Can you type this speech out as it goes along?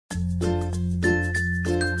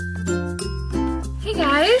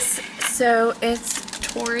guys, so it's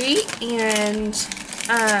Tori and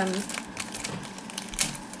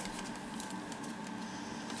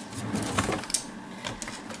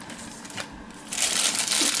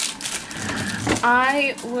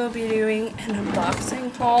I will be doing an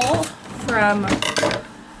unboxing haul from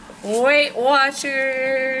Weight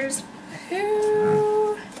Watchers.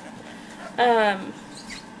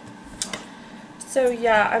 So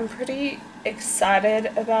yeah, I'm pretty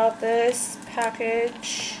excited about this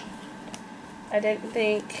package. I didn't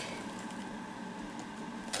think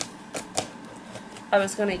I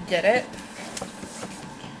was gonna get it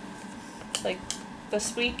like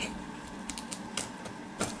this week,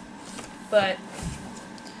 but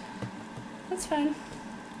that's fine.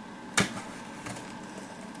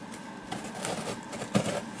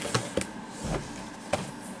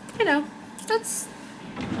 You know, that's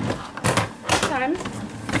fine.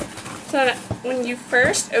 So when you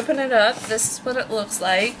first open it up, this is what it looks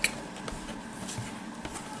like.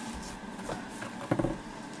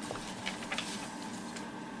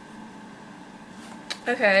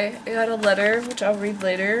 Okay, I got a letter, which I'll read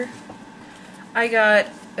later. I got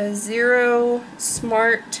a 0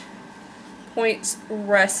 Smart Points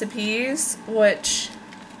recipes, which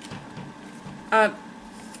I'm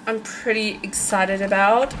pretty excited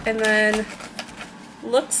about. And then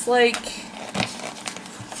looks like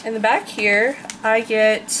in the back here I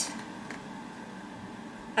get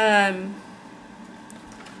a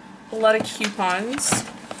lot of coupons,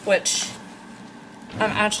 which I'm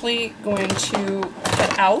actually going to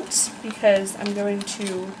cut out because I'm going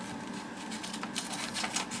to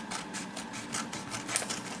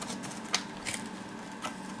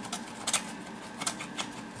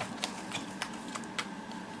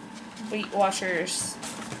Weight Watchers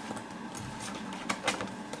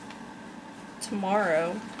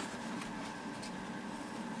tomorrow.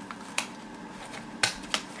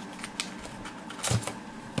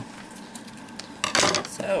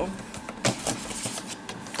 So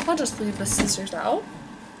I'll just leave the scissors out.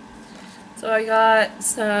 So I got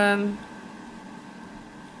some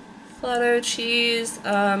Flato cheese,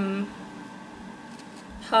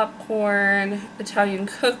 popcorn, Italian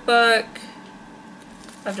cookbook,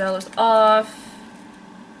 $5 off,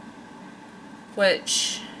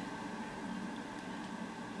 which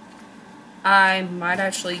I might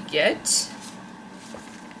actually get,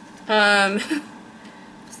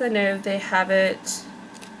 because I know they have it.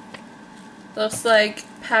 Looks like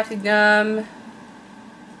pack of gum,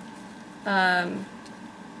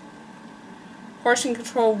 portion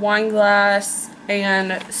control wine glass,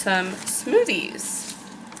 and some smoothies.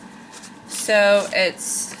 So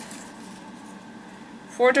it's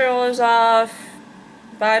 $4 off,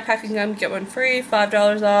 buy a pack of gum, get one free,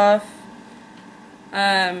 $5 off,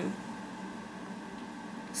 $7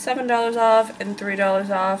 off, and $3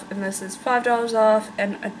 off, and this is $5 off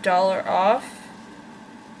and $1 off.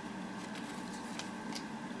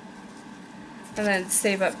 And then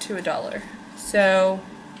save up to $1. So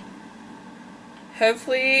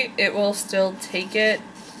hopefully it will still take it.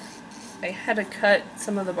 I had to cut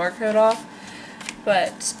some of the barcode off,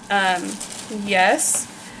 but yes.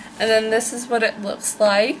 And then this is what it looks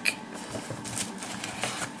like.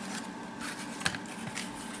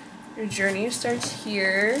 Your journey starts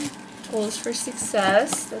here. Tools for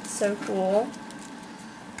success. That's so cool.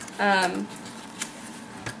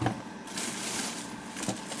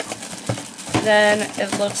 Then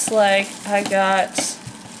it looks like I got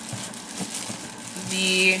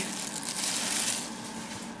the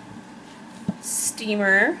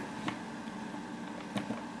steamer,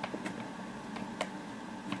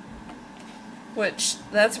 which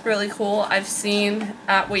that's really cool. I've seen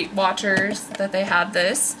at Weight Watchers that they have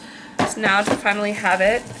this, so now to finally have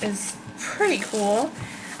it is pretty cool.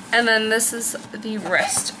 And then this is the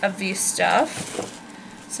rest of the stuff.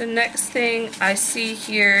 So next thing I see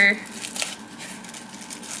here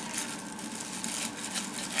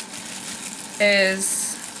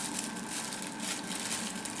is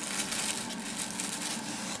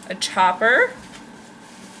a chopper,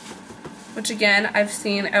 which again I've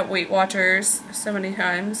seen at Weight Watchers so many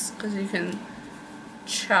times because you can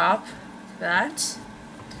chop that.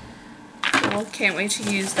 Cool, can't wait to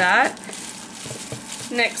use that.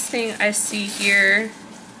 Next thing I see here,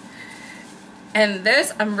 and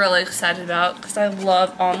this I'm really excited about because I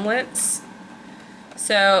love omelets.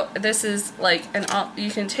 So this is like you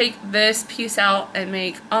can take this piece out and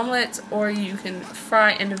make omelets, or you can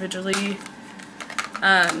fry individually.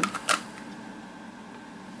 My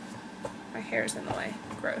hair's in the way.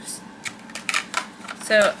 Gross.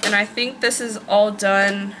 So, and I think this is all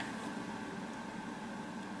done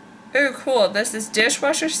Oh, cool. This is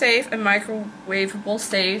dishwasher safe and microwavable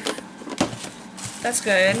safe. That's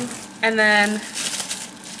good. And then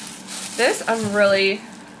this, I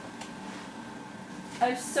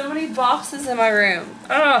have so many boxes in my room.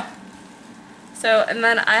 Oh. So, and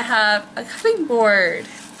then I have a cutting board,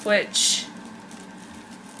 which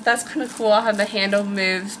that's kind of cool how the handle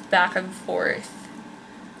moves back and forth.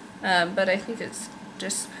 But I think it's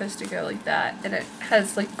just supposed to go like that, and it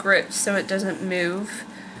has like grips so it doesn't move.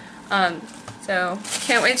 So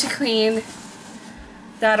can't wait to clean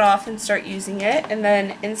that off and start using it. And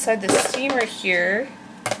then inside the steamer here,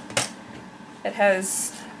 it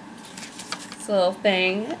has this little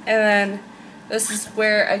thing, and then this is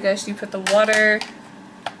where I guess you put the water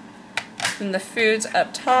and the foods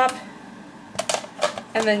up top,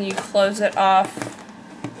 and then you close it off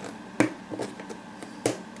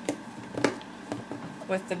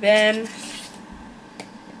with the bin.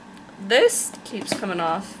 This keeps coming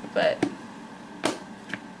off, but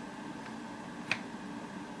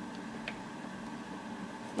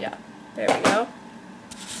yeah, there we go.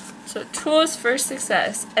 So tools for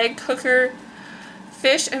success: egg cooker,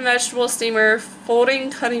 fish and vegetable steamer,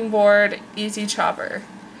 folding cutting board, easy chopper.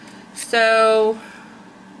 So,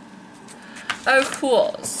 oh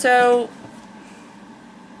cool. So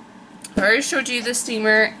I already showed you the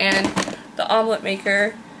steamer and the omelet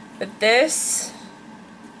maker, but this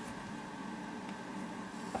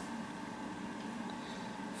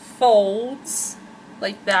folds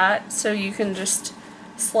like that, so you can just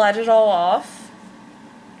slide it all off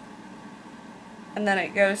and then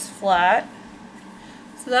it goes flat.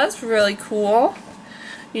 So that's really cool.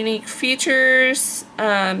 Unique features: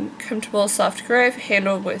 comfortable soft grip,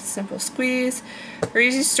 handle with simple squeeze. For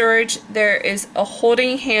easy storage, there is a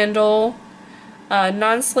holding handle,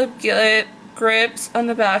 non-slip grips on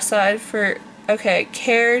the back side for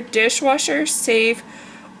care, dishwasher safe,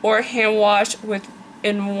 or hand wash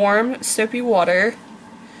in warm soapy water.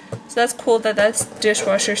 So that's cool that that's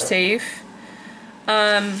dishwasher safe.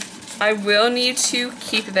 I will need to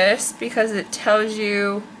keep this because it tells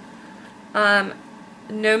you no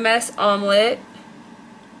mess omelet.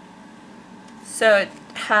 So it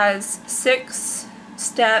has 6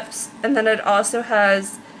 steps, and then it also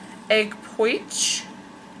has egg poach.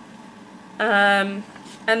 And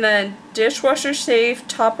then dishwasher safe,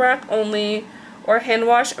 top rack only, or hand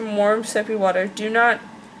wash in warm soapy water. Do not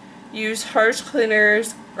use harsh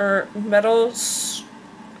cleaners or metal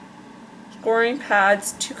scoring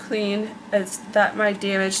pads to clean, as that might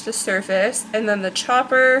damage the surface. And then the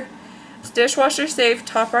chopper is dishwasher safe,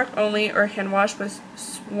 top rack only, or hand wash with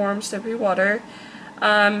warm soapy water.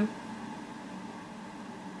 And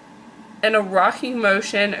a rocking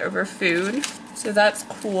motion over food. So that's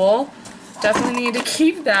cool. Definitely need to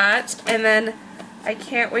keep that. And then I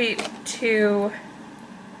can't wait to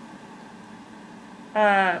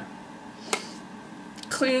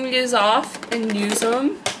clean these off and use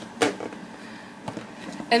them.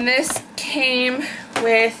 And this came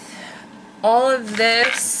with all of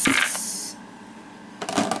this.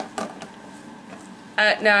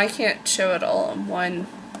 Now I can't show it all in one.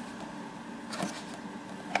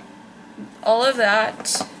 All of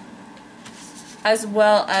that, as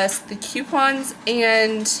well as the coupons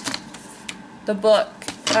and the book,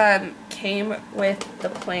 came with the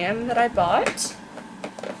plan that I bought,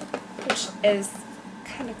 which is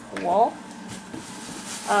kind of cool.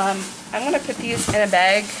 I'm going to put these in a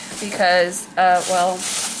bag because, well,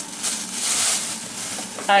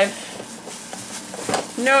 I've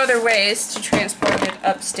no other ways to transport it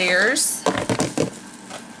upstairs.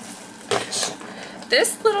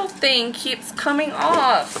 This little thing keeps coming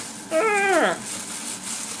off. Ugh.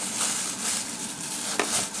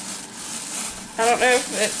 I don't know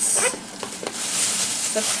if it's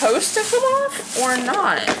supposed to come off or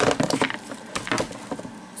not.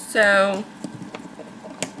 So,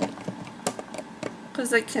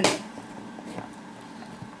 because it can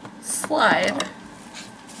slide.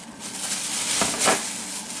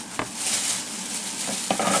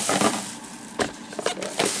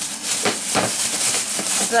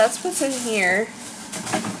 So that's what's in here.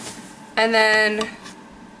 And then,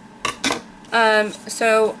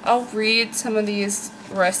 so I'll read some of these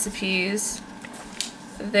recipes.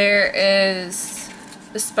 There is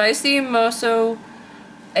the spicy moso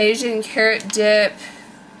Asian carrot dip,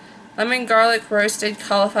 lemon garlic roasted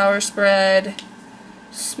cauliflower spread,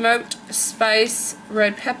 smoked spice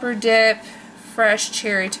red pepper dip, fresh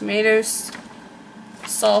cherry tomatoes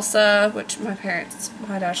salsa, which my parents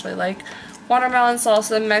might actually like, watermelon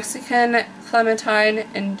salsa, Mexican clementine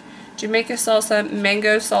and Jamaica salsa,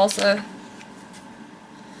 mango salsa.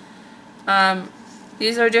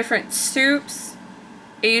 These are different soups.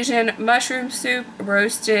 Asian mushroom soup,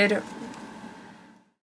 roasted